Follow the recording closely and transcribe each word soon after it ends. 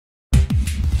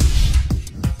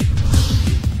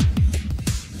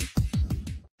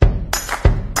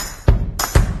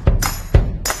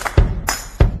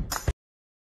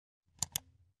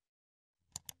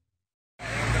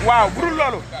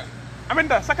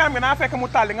Aminta sa kanam gi naa fekk mu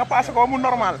tàlli nga passé ko ba mu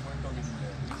normal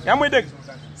yaa may dégg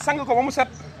sang ko ba mu set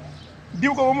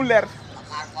diw ko ba mu leer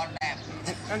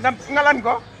nga lan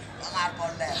ko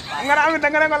nga ne Aminta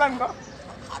nga ne nga lan ko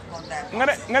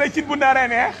nga ne cin bu ndaaree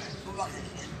neex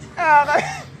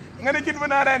nga ne cin bu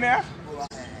ndaaree neex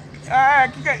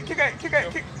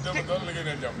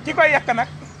ki koy yekk nag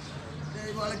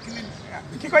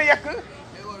ki koy yekk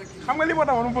xam nga li moo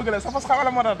tax mu bëgg la sa fas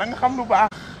xamala moo tax da nga xam lu baax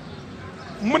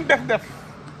mën def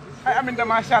ay Aminta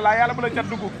macha allah yàlla bu la cat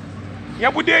dugg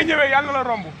ya bu dee ñëwee yàlla na la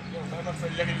romb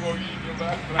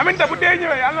Aminta bu dee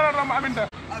ñëwee yàlla na la romb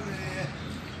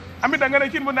Aminta nga ne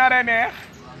cin bu ndaaree neex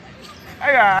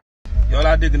aywa. yow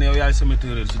laa dégg ne yow yaay sama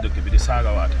tëral si dëkk bi di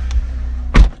saagawaate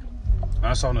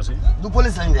ah soxna si. du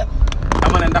police lañ dem.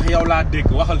 dama ne ndax yow laa dégg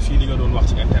waxal fii li nga doon wax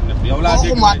ci internet bi. yow laa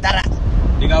dégg waxuma dara.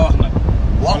 di nga wax nag.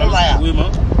 waxuma yaa wuy ma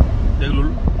déglul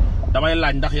damay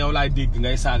laaj ndax yow laay dégg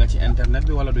ngay saaga ci internet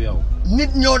bi wala du yow.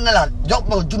 nit ñëw ne la jox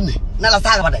ma junni ne la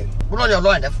saaga ba tey bu doon yow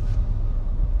looy def.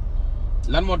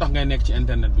 lan moo tax ngay nekk ci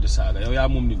internet bi di saaga yow yaa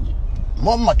moom nit ñi.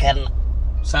 moom ma kenn.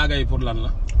 saaga yi pour lan la.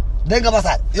 dégg nga ma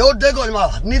saaga yow déggoo li ma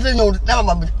wax nit la ñëw ne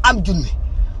ma am junni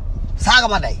saaga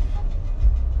ma ndey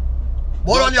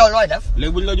boo doon yow looy def.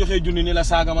 léegi bu ñu la joxee junni ni la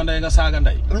saaga ma ndey nga saaga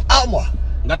ndey. ah moi.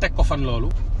 nga teg ko fan loolu.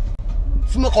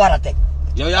 fu ma ko war a teg.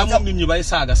 yow yaa moom nit ñi bay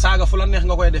saaga fu la neex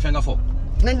nga koy defee nga foog.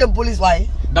 nañ dem police waaye.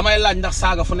 damay laaj ndax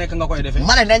saaga fu nekk nga koy defee.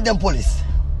 ma ne nañ dem police.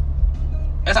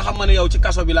 est-ce que xam nga ne yow ci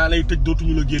kaso bi laa lay tëj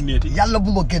dootuñu la génneeti. yàlla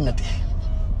bu ma génnati.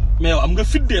 mais yow am nga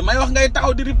fiddee may wax ngay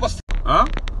taxaw di riposte. ah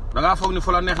da ngaa foog ni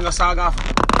fu la neex nga saagaa fa.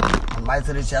 man maay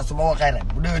Serigne Cheikh su ma waxee rek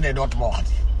bu déwénee dootuma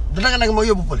waxati. du naka nag ma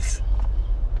yóbbu police.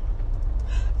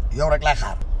 yow rek lay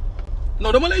xaar.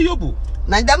 non dama lay yóbbu.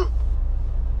 nañ dem.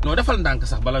 non defal ndànk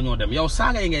sax bala ñoo dem yow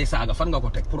saaga yi ngay saaga fan nga ko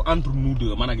teg pour entre nous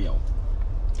deux man ak yow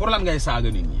pour lan ngay saaga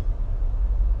nit ñi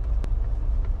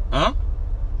ah.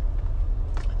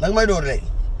 lan may dóor léegi.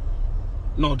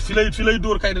 non fi lay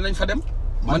dóor kay dinañ fa dem.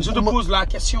 man je te pose la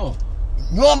question.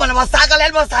 ñoo ma ne ma saaga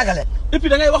leen. et puis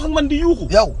da ngay wax ak man di yuuxu.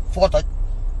 yow foo toj.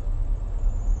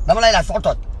 dama lay laaj foo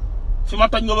toj. fi ma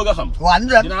toj nga bëgg a xam. waaw ñu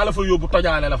dem dinaa la fa yóbbu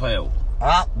tojaale la fa yow.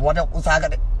 ah bu ma def ku saaga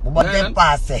de. bu ma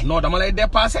dépassé. non dama lay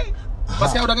dépassé.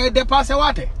 parce que yow da ngay dépassé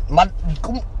waate. man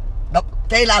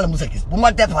tey laa la mos a gis bu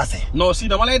ma dépassé. non si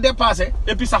dama lay dépassé.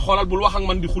 et puis sax xoolal bul wax ak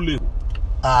man di xulleeku.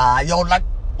 ah yow nag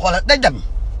xoolal dañ dem.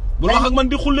 bul wax ak man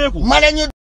di xulleeku. ma ne ñu.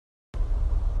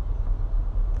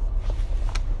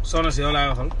 soxna si yow laay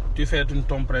waxal. tu fais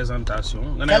ton présentation.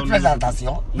 quelle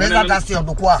présentation. présentation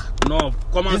de quoi. non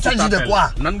comment tu t'appelles. il s'agit de quoi.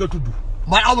 nan nga tudd.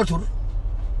 man aw ma tur.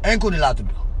 inconnu laa tudd.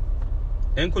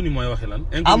 inconnu mooy waxi lan.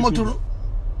 aw ma tur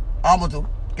aw ma tur.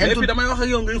 et puis damay wax ak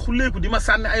yow ngay xulleeku di ma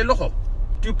sànni ay loxo.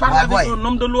 tu parles avec un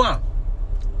homme de loi.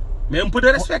 mais un peu de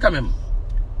respect quand même.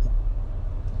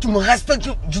 tu me respectes,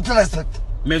 je te respecte.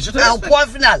 mais je te respecte. Un point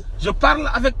final. Je parle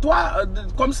avec toi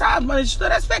comme ça, mais je te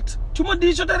respecte. Tu me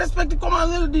dis je te respecte, comment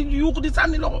di yuuxu di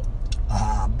sànni loxo.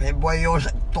 ah mais booy yow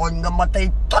tooñ nga ma tey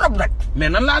torop rek. mais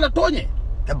nan laa la tooñee.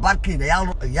 te barki de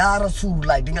yaa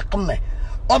Rasulullah di nga xam ne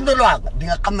homme de loi di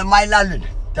nga xam ne maay laa lune.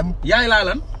 te yaay laa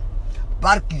lan.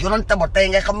 barki yonante ma tey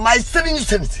nga xam maay sëriñu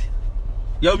sëriñ si.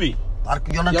 yow mi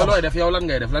barki yonante ma yow looy def yow lan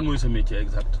ngay def lan mooy sa métier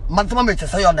exact. man sama métier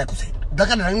sa yoon nekku si.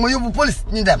 daka ne rek ma yóbbu police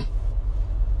ñu dem.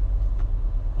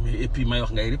 mais et puis may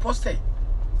wax ngay riposter.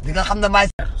 di nga xam ne maay.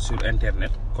 sur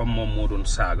internet comme moom moo doon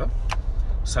saaga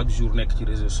chaque jour nekk ci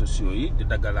réseaux sociaux yi di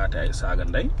daggalaate ay saaga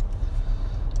ndey.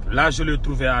 Là, je l'ai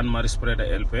trouvé à Anne-Marie près de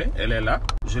LP. Elle est là.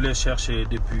 Je l'ai cherché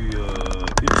depuis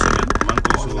une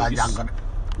semaine.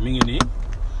 Mingini.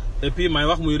 Et puis,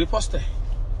 je vais riposter.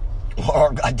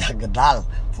 Dal,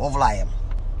 foofu laa yem.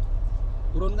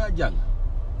 Waroon ngaa jàng.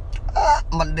 ah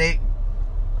man de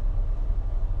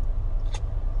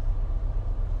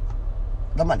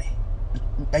dama ne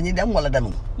dañuy dem wala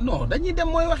demuñu. non dañuy dem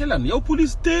mooy waxi lan yow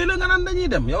police téye la nga naan dañuy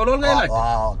dem yow loolu ngay laaj.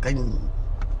 waaw kañ.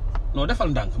 non defal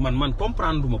ndànk man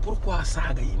comprendre ma pourquoi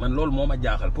saaga yi man loolu moo ma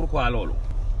jaaxal pourquoi loolu.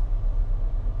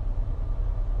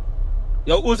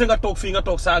 yow osé nga toog fii nga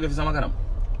toog saaga fi sama kanam.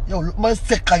 yow lu ma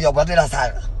seq ak yow ba dina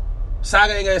saaga.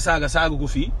 saaga yi ngay saaga ko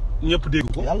fii ñëpp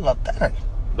dégg ko. yàlla tere.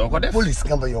 doo ko def police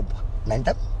nga ma yóbbu nañ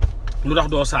dem. lu tax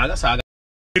doo saaga.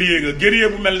 guerrier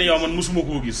bu mel ni yow man musuma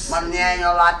koo gis. man ñeeño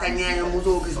laa te ñeeño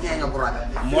musoo gis ñeeño bu ragal.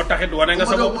 moo taxit wane nga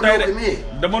sa bopp tey de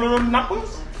dama la doon napp.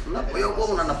 napp yow koo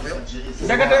mun a napp yow.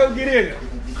 ndekete yow guerrier nga.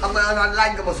 xam nga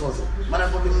laaj nga ba soosu. ma ne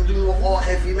ko duñ ma ko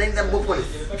waxee fii nañ dem ba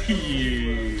police.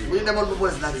 bu ñu demoon ba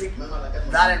police nag si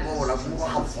daaneel boobu nag mu ko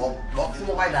xam foofu donc fu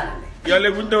ma koy daaneel. yow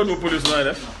léegi bu ñu demoon ba police nooy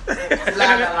def.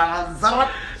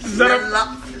 zarab la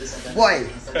booy.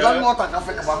 lan moo tax nga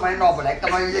fekk ba may noobu rek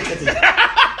damay yëkkati.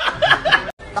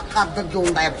 Dakar dëjëw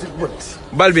ndayam si bët.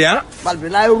 bal bi ah. bal bi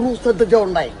laay ruus sa dëjëw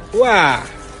nday. waa.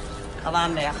 xanaa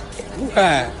neex.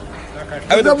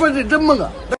 waa. dafa di dëmm nga.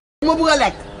 ma bëgg a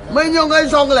lekk. may ñëw ngay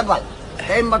songale bal.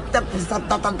 tey ma tepp sa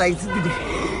tatanday si digg bi.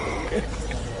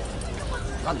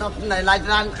 sa tatanday laaj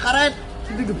naan xareet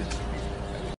si digg bi.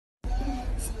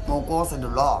 mon corps c'est de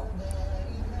l'or.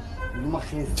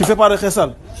 Tu fais pas de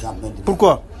xeesal. Jamais de...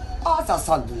 Pourquoi? Ah, ça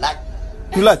sent de lac.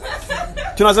 Du lac.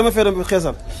 Tu n'as jamais fait de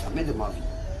xeesal. Jamais de ma vie.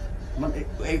 Man,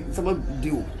 sama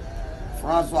diw.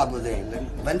 François Baudin,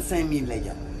 25 000 lay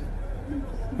jar.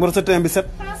 Moo tax sa teint bi set.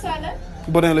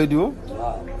 Baudin lay diwoo.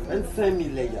 Waaw, 25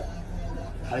 000 lay jar.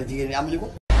 Xale jigéen ñi amuñu ko.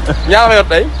 ñaar nga yor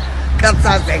tey.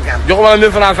 450. joxuma la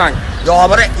 1000 francs sànq. joxo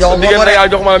ma de. joxo ma de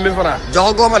joxuma la 1000 francs.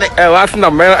 joxo ma de. waa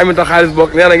Snap may na Aminta xaalis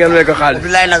boog nee na ngeen may ko xaalis.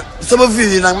 bilaay nag sama fii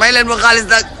yi nag may leen ma xaalis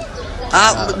nag.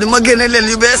 ah di ma génne leen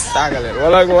yu bees. tàggaleen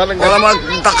wala ma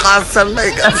taxaar sa ndey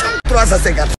kat.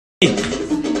 350.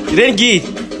 ren jii.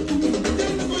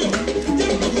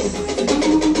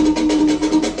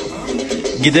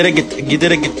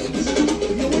 gidere git.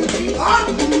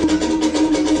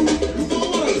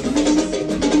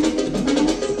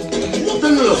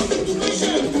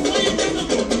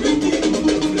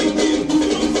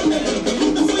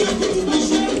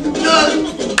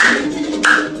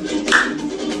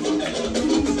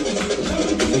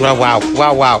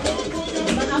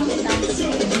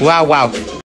 waaw.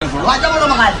 waaw jamono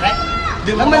ma xaalis rek.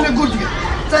 da mel ne góor jigéen.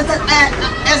 sa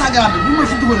Instagram bi bu ma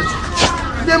si dugal ci.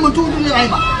 démb tuuti ñu rey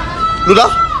ma. lu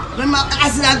tax. dañ ma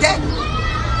accidenté.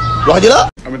 wax ji la.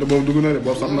 Aminta boobu dugg na de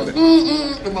boobu sax na de.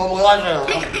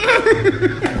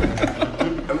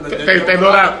 tey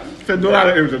Dora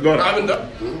la invité Dora. Aminta.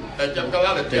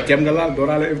 tey ceeb nga laal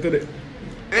Dora la invité de.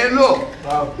 non.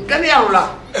 waaw gan yaru la.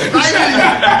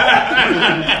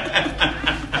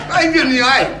 ay jën yi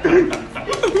ay.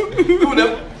 fu mu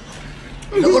dem.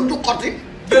 da ko tuqati.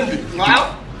 dën bi. waaw.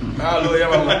 ah loolu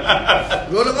yamal na.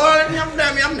 loolu ko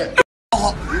yam de.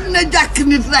 ne jàkk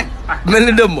nit rek. mel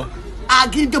ni dëmm. ah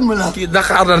kii dëmm la. kii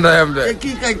Dakar na ndeyam de. te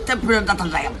kii kay tepp na data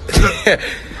ndeyam.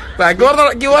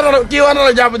 waaw kii war na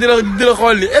la jàpp di la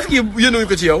xool li est-ce que yéenuñ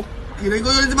ko ci yow. kii dañ ko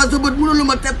yónnee si ma sa bët mënul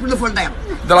ma tepp la fa ndeyam.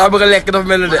 dalaa bëgg a lekk dafa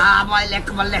mel ni de. ah mooy lekk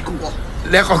ma lekk ko.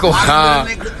 lekk ko waaw.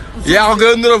 yaa ko gën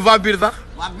a nuroo vampire sax.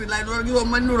 vampire lay doon gisoo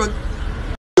man nuroo.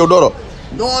 yow Doro.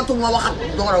 dootuma waxat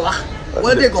Doro wax.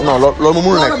 wala dégg ko non loolu moom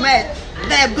mënul nekk. Doro mais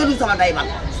ndeyam gënu sama ndey man.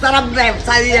 sarab ndeyam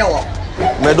saa yu yeewoo.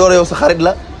 mais Doro yow sa xarit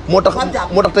la. moo tax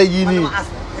tey jii nii.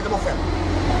 dama fen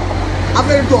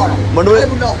affaire Doro. man damay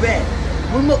bu ndaw bee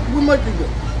bul ma dégg.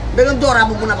 da nga Doro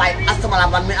bu mun a bàyyi astamala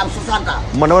man mi am 60 ans.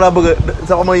 man dama laa bëgg a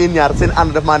sax ma yéen ñaar seen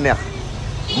ànd daf maa neex.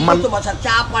 man ma sa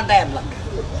caapa ndeyam la.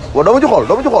 waaw doo ma ci xool.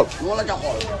 moo la ca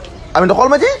xool. Aminta xool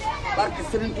ma ci. parce que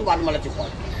Serigne Touba ma la ci xool.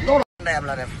 Doro ndeyam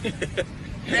la def.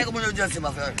 léegi mu ñëw jël si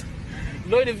ma fi.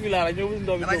 looy def fii laa la ñëw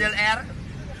ndox mi. dama jël air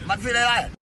man fii lay laaj.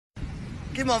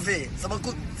 kii moom fii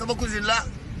sama cousine la.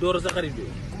 Doro sa xarit bi.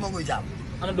 ku ma koy jàmm.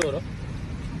 ana Doro.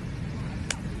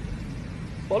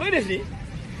 waaw looy def nii.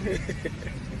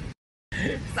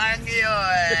 Thank you.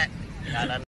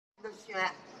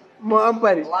 moo am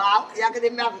Paris. Waaw, il y a que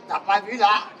des merdes. T'as pas vu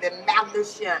là? Des merdes de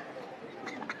chien.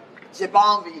 J'ai pas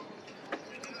envie.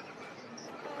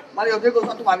 Mario, dès qu'on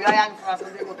s'en va, il y a une phrase,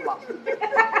 dès qu'on va.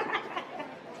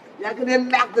 Il y a que des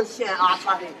merdes de chien à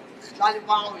Paris. J'en ai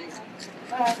pas envie.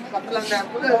 Ça fait la merde.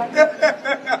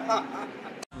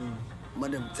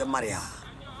 Madame, c'est Maria.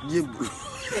 Jébul.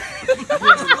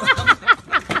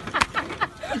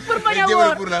 Pour bañ a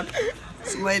wóor pour lan.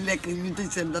 su may lekk ñu tëj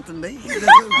seen data ndey.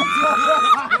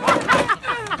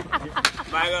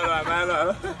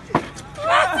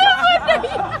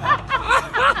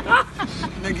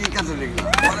 mais kii catholique la.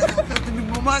 wala catholique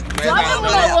bu mag.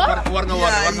 war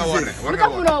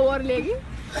nga woor léegi.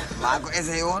 maa ko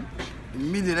essayé woon.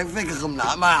 midi rek fekk xam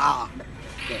naa ma.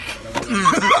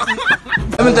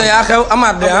 Aminta yaa xew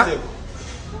amaat bi ah.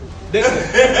 dégg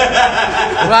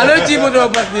nga waaw loolu ci moto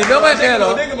bas bi doo koy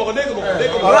xeeloo. dégg nga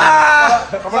ko.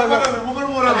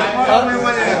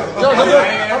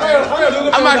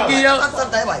 amaat kii yow.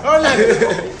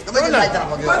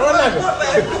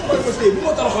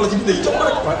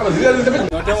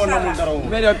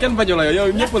 mais yow kenn bañu la yow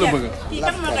ñëpp la bëgg. kii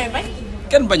kan moo koy bañ.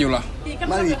 kenn bañu la. kii kan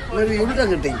maa ngi yow lu tax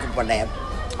nga denc ko ba ndeyam.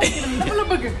 dafa la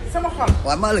bëgg sama xol.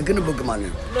 waaw maa la gën a bëgg maa ngi.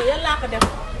 loolu yàlla laa ko def.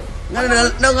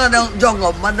 nga ne jongo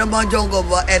man dama jongo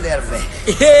ba énervé.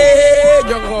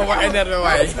 jongo ba énervé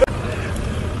waaye.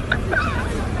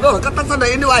 loolu kat tax sax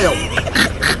day indi waa yow.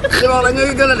 li wax la nga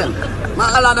gën a dem. maa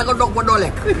allah da nga dox ba doo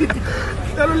lekk.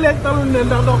 talul lekk talul ne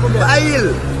ndax doo ko def. bàyyil.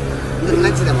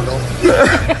 nañ si dema doo.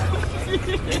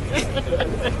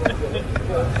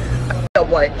 yow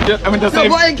booy. Aminta say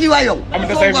booy kii waay yow.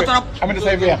 Aminta say trop. Aminta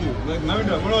say beer.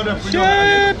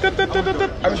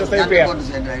 Aminta say beer.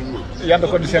 Yàlla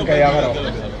ko di seen kay yaa ma raw.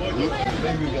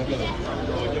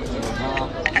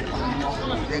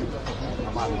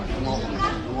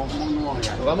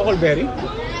 waaw ma xool beer yi.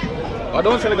 waaw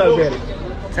dama Sénégal beer yi.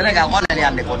 Sénégal xool na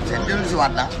yaa nekkoon seen dellu si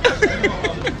waat na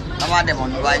damaa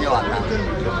demoon waaye ñëwaat na.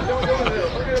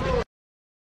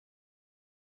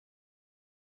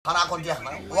 xanaa kon jeex na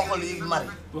waxul yi mari.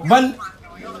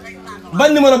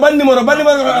 ban numéro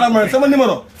sama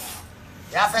numéro.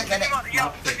 yaa fekkee de.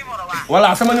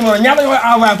 voilà sama numéro ñaata nga koy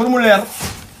envoyé pour mu leer.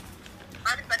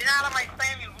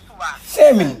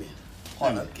 5000.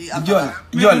 xoolal kii am jël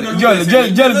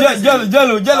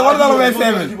war nga la may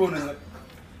 5000.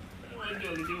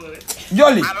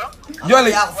 jolli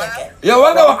yaa ko fekkee. yow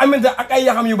war nga wax Aminta ak ay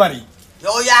yaxam yu bari.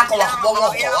 yow yaa ko wax boo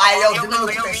wax ko waaye yow dina la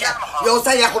ko teg yow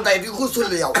sa yàqu ndey di ko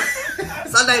sulli yow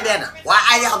sa ndey dee na waaye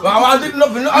ay yàqu. waaw di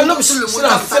noppi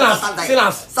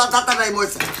silence. sa tata ndey mooy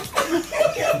sa.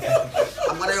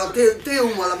 xam nga ne yow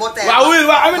téyewuma la boo téye. waaw oui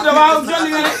waaw Aminta waaw jolli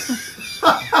nga ne.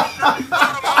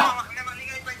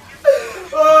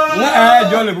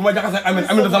 jolli bu ma jaxase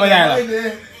Aminta sama yaay la.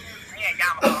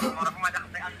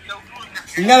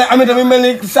 nga ne Aminta mi mel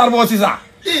ni charbon si sax.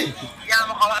 yaa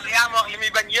ma wax li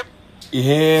muy bañ yëpp.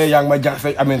 yaa ngi may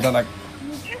jaxase Aminta nag.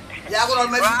 yaa ko doon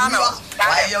may wax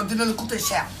waaye yow dina la coûter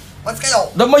cher. parce que yow.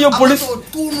 dama yóbbu police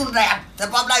tuunu ndeyam. te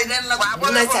Pape Laye ren la bu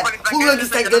lay seet fu nga gis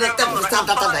tey gën a teg sa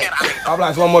tata ndey. Pape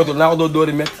Laye su ma moytuwul naa ko doon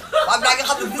dóori métti. Pape Laye nga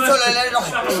xam ne pistolet lay dox.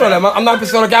 pistolet man am naa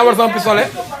pistolet kii war sama pistolet.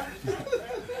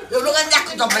 yow lu nga ñàkk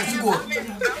jom rek si góor.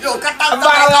 yow kattan sa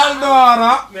Balal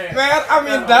Doora. Mère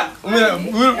Aminta.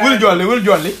 wul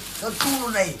jolli. sa tuunu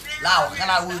ndey laa wax nga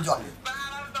naan wul jolli.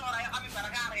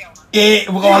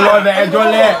 bu ko wax loolu de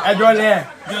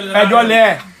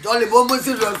jollee. jolli boo ma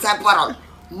si doon sa parole.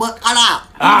 ma xanaa.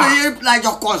 lu yëpp laa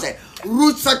jox conseil.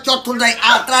 ruuj sa cottu ndey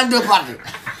en 32 parties.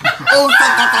 aw sa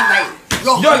gàtta ndey.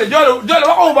 jolli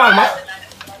waxoo baal ma.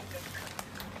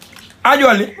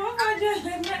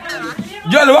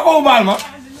 jolli waxoo baal ma.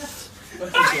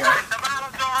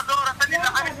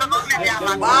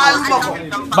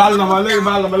 baal na ma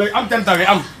léegi am tenta bi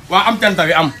am. waaw am tenta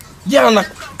bi am. jeex na nag.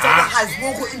 xaalis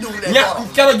boo ko indiwulee.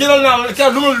 keroog jëndal naa la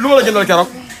keroog lu ma la jëndal keroog.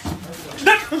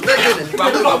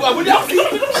 waaw bu dee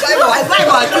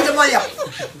kii dama yab.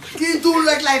 kii tuur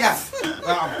rek lay def.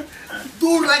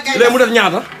 tuur rek lay def léegi mu def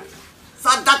ñaata.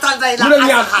 sa tata ndey la mu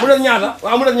def ñaata.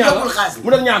 waaw mu def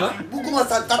ñaata. bugguma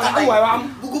sa tata ndey. waaw am.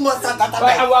 bugguma sa tata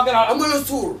ndey. waaw waa gannaaw am. nga la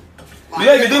suur.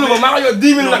 léegi déglu ma maa ngi yor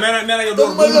 10 000 nag.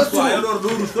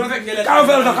 kaa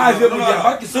fayal sa xaalis yëpp mu jeex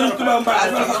barki Sëriñ Tuubaa Mbàkke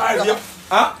fayal sa xaalis yëpp.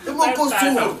 dama ko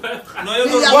suur.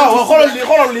 waaw xoolal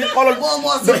lii.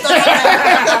 moo sa tata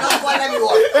ndey da ko lemi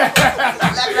woon.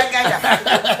 léegi rek ngay def.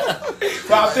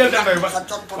 waaw teel teel ba. sa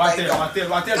cot ndey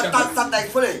jox ka sa ndey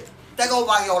fële. tegoo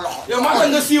ba ak yow loxo. yow maa tax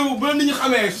nga siiw bu la nit ñi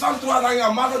xamee 63 ans nga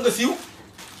am maa tax nga siiw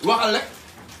waxal rek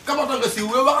kabata nga siiw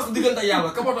yow waxal sa diggante yàlla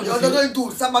kabata nga siiw. yow da ngay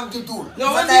tuur sa mag di tuur. yow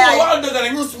waxal dëgg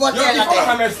rek yow foo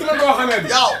xamee si la doo xamee bi.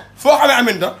 yow foo xamee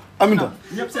Aminta.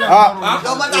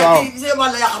 yow ma daal kii gisee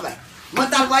man la yaa xamee. man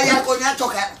daal waaye yaa ko ñaar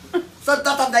cokkee. sa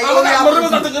tata ndey yow yaa ma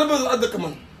représente dëkk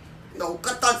man. yow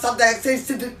kattan sa ndey ak say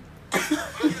sidit.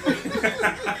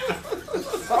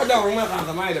 sama jaww ji may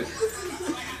xaar maa ngi dem.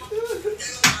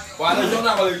 waaw nag jox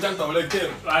naa ko léegi jantam léegi teel.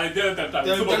 waaye jërëjëf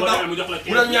tamit suba boo demee mu jox la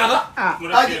mu dem ñaata.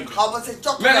 xaw ma sa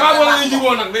cokk. mais damaa bëgg a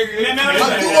jubóo nag léegi.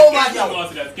 jubóo maa yow.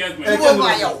 jubóo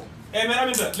maa yow. mais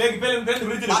Aminta léegi benn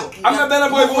retiré ko. am na benn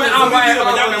boy bu may envoyé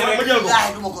ma jël ko.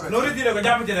 non retiré ko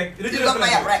jàpp ci rek. retiré ko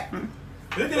rek.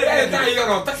 retiré ay temps yi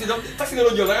yoroo taxi nga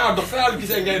doon jël da ngaa dox feneen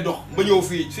gisee ngay dox ba ñëw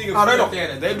fii nga day dox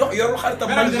day dox yorul xaritam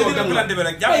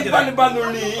bandi bandul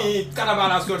nii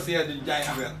Carnaval à sorcière di jaay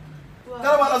affaire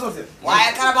Carnaval à sorcière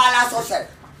waaye Carnaval à sorcière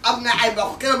am na ay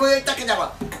mbokk keroog ba ngay takk jabar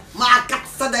maa kat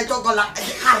sa day togg la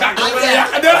xar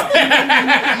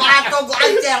maa togg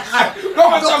ay teer xar koo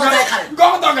ko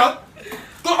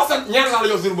toggal ñaar laa la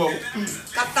jox jour boobu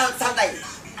kattal sa day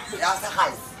yaa sa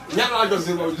xaalis ñaar laa la jox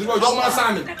jour boobu jox ma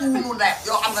 100 000 tuunu ndey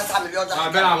yow am nga 100 000 yow jox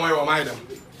waaw benn mooy woo maa ngi dem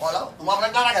voilà moom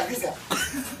nag daa ragal gis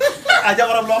nga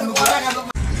jabaram loo am lu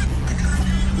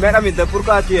Mère Aminta,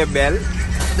 pourquoi tu es belle?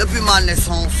 depuis ma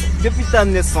naissance. Depuis ta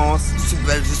naissance. Je suis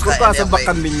belle jusqu'à Pourquoi sa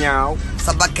bakkan bi ñaaw?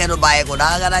 sa bakkanu bàyyi ko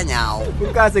daa gën a ñaaw.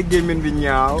 Pourquoi sa gémmiñ bi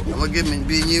ñaaw? sama gémmiñ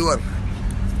bii ñuy wër.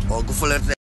 boo ko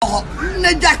flirté. ne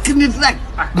jàkk nit rek.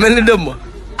 mel ni dëmm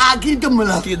kii dëmm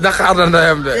la. kii Dakar na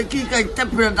ndayam de te kii kay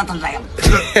tepp na data ndayam.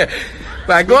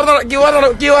 waaw kii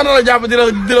war na la jàpp di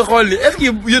la xool li est-ce que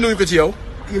yéenuñ ko ci yow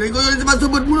kii dañ ko yore si ma sa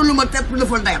bët mënulu ma tepp na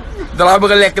fa ndayam. dalaa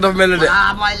bëgg a lekk dafa mel ni de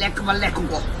mooy lekk ma lekk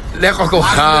ko. lekkal ko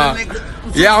ah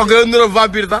yaa ko gën a nuroo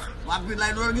vampire sax. vampire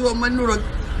lay doon gisoo man nuroo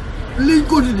liñ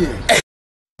continuer.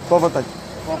 foofa toj.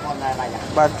 foofa lay rajo.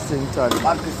 barke sëñ Saliou.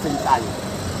 barke sëñ Saliou.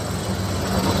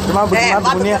 damaa bëgg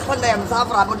madd bu neex fan la yem 100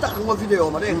 francs ba tax nga vidéo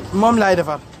ma dégg nga. moom laay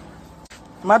defar.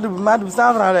 madd bi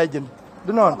 100 francs lay jënd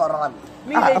du noonu.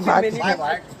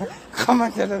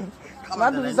 xamante ne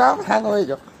madd bi 100 francs nga may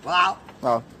jox. waaw.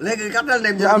 waaw léegi kattan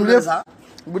dem ñu am lépp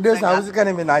bu 200 bu si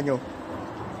kanam bi naa ñëw.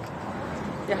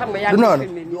 du noonu.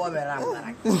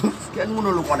 kenn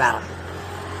mënulu ko dara.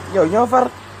 yow ñoo far.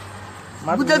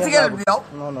 bu jël cigarette bi yow.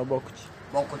 non non bokk ci.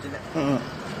 bokk ci de.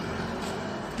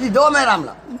 kii doomeeram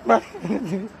la.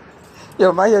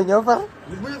 yow maa yow ñoo far.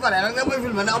 bu ñu paree nag nga may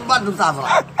filmé ne am baat du 100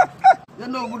 francs. nga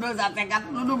ñëw bu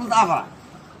 250 lu dul bu 100 francs.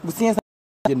 bu 500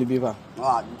 jënd bii ba.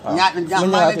 waaw ñaata ñaata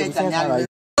maa ngi lay dencal ñaata.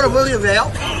 boo yëfee yow.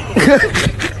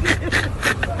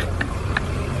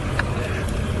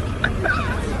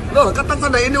 loolu kat sa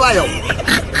day indi waa yow.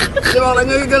 li wax la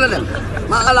nga gën a dem.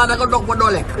 maa ngi laa da nga dox ba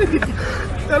doo lekk.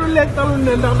 talul lekk talul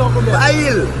ne ndax doo ko dee.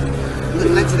 bàyyil.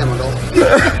 nañ ci dem doo.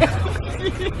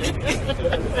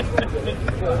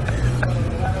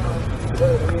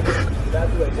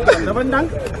 dafa ndànk.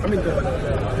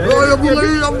 loolu yëpp nga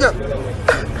ñu yomb de.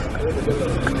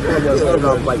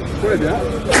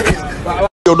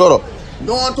 yow Doro.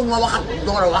 dootuma waxat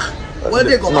Doro wax. wala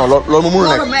dégg ko non loolu moom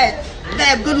mënul nekk. mais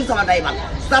ndeyam gënu sama ndey man.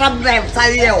 sarab ndeyam saa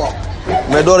yeewoo.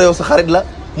 mais Doro yow sa xarit la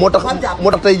moo tax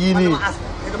tey jii nii.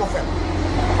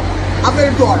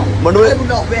 affaire Doro. man damay bu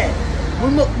ndaw bee bul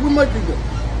ma dugg.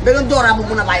 da nga Doro bu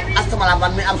mun a bàyyi astamala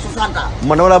man mi am 60 ans.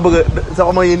 man dama laa bëgg a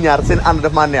sax ma yéen ñaar seen ànd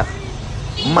daf maa neex.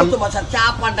 man sa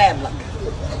caapa ndeyam la.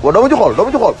 waaw doo ma ci xool doo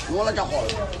ma ci xool. moo la ca xool.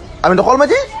 Aminta xool ma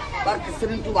ci. parce que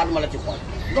Serigne Touba du ma la ci xool.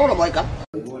 Doro mooy kan.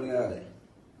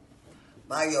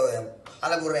 maa ngi yow yam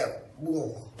xale bu réew buggoo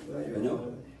ko.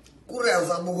 ku réew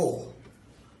sax buggoo ko.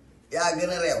 yaa gën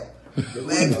a réew.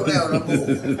 mais ku réew la buggoo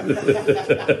ko.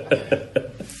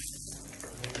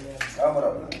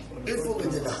 il faut que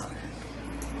jënd xar.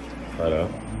 voilà. waaw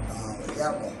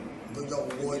yaa ko nga jox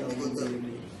ko wóor na ko jël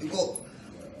il faut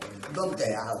doom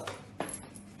tey yaa ko.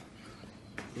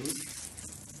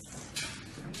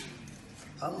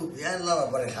 xam nga yaa ngi la war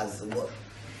a bëri xaalis sa bopp.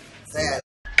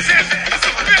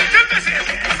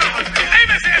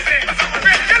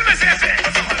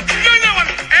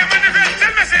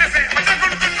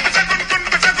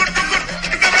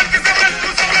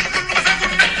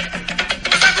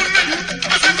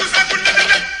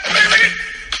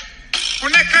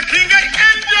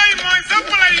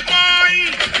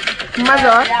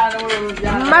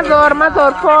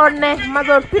 Mazor foo ne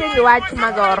Mazor fii ngi wàcc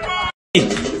Mazor.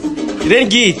 ren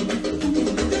jii.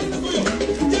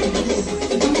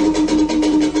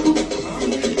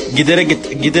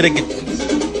 gidere git.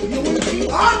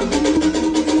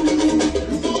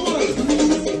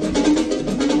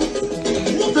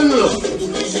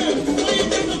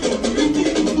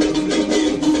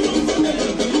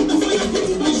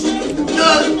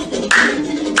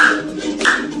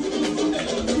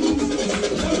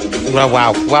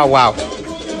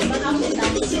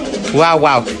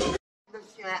 waaw.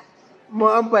 moo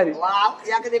am Paris. waaw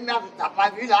y a que des merdes t'as pas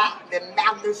vu là des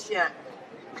merdes de chien.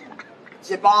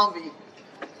 j'ai pas envie.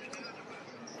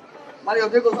 man yow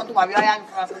déggoo sa tubaab yaa ngi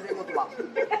France déggoo tubaab.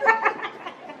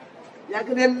 y a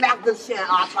que des merdes de chien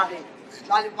à Paris.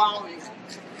 j'en ai pas envie.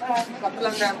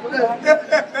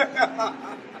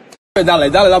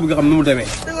 daal laa bëgg xam nu mu demee.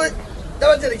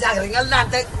 dama jëli jàngale nga naan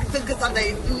te tëgg sa ndey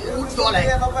wut doole.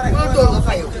 wala doole nga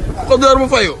fayu. ko door mu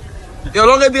fayu. yow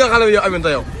loo ngay digga xale bi yow Aminta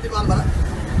yow.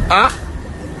 ah.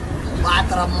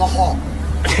 Baatara Moxo.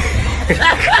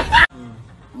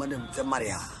 ma dem ca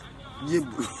Maria.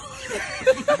 jébbu.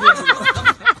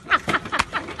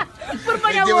 pour ma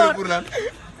ñëw woon pour lan.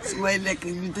 su may lekk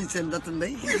ñu tëj seen datu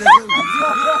ndey.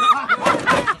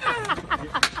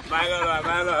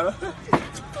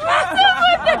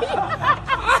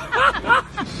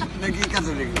 mais kii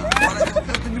catholique la. wala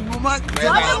catholique bu mag.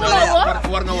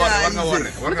 war nga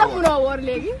woor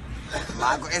léegi.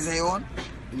 maa ko essayé woon.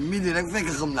 midi rek fekk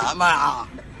xam naa ma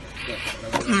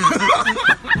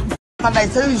man day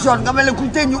solution nga mel ne ku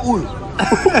tee ñu ul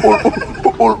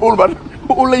ban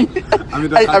ul lañ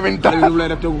ay Aminta lu lay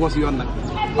def tegu ko si yoon nag.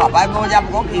 waaw bàyyi ma ko jàpp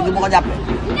ko kii du ma ko jàppee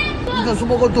parce que su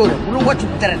ma ko tóoree bu nu wàcc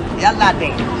deret yàlla naa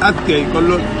dee. ok kon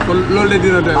loolu la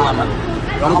dina doy waar.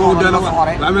 kon kooku doy na waar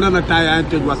Aminta nag temps yaa ngi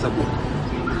tëj WhatsApp bi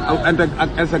ak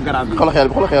Instagram bi. xoolal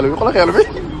xeel bi.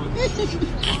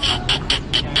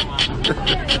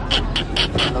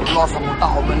 loo sax mu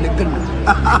taxaw mel ne gën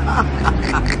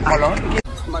alors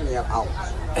man yar aw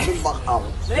du baax aw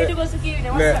day dugg si kii bi ne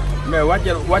mais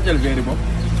wàcceel verre yi moom.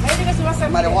 day dugg si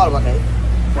WhatsApp ma ne xool ba tey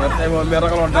tey moom mais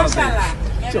ragaloon dara tey.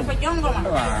 mais dafa jongo ma.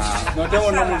 waaw non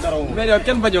teewoon na mu dara moom. mais yow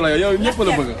kenn bañu la yow ñëpp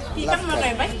la bëgg. kii kan moo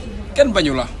koy bañ. kenn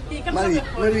bañu la. kii kan moo koy bañ.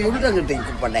 Marie yow lu tax nga denc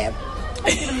ko ndeyam.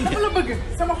 dama la bëgg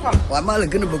sama xol. waaw maa la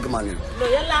gën a bëgg maa ngi.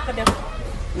 loolu yàlla laa ko def.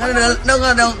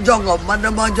 nga ne jongo man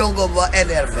dama jongo ba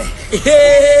énervé.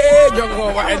 jongo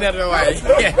ba énervé waaye.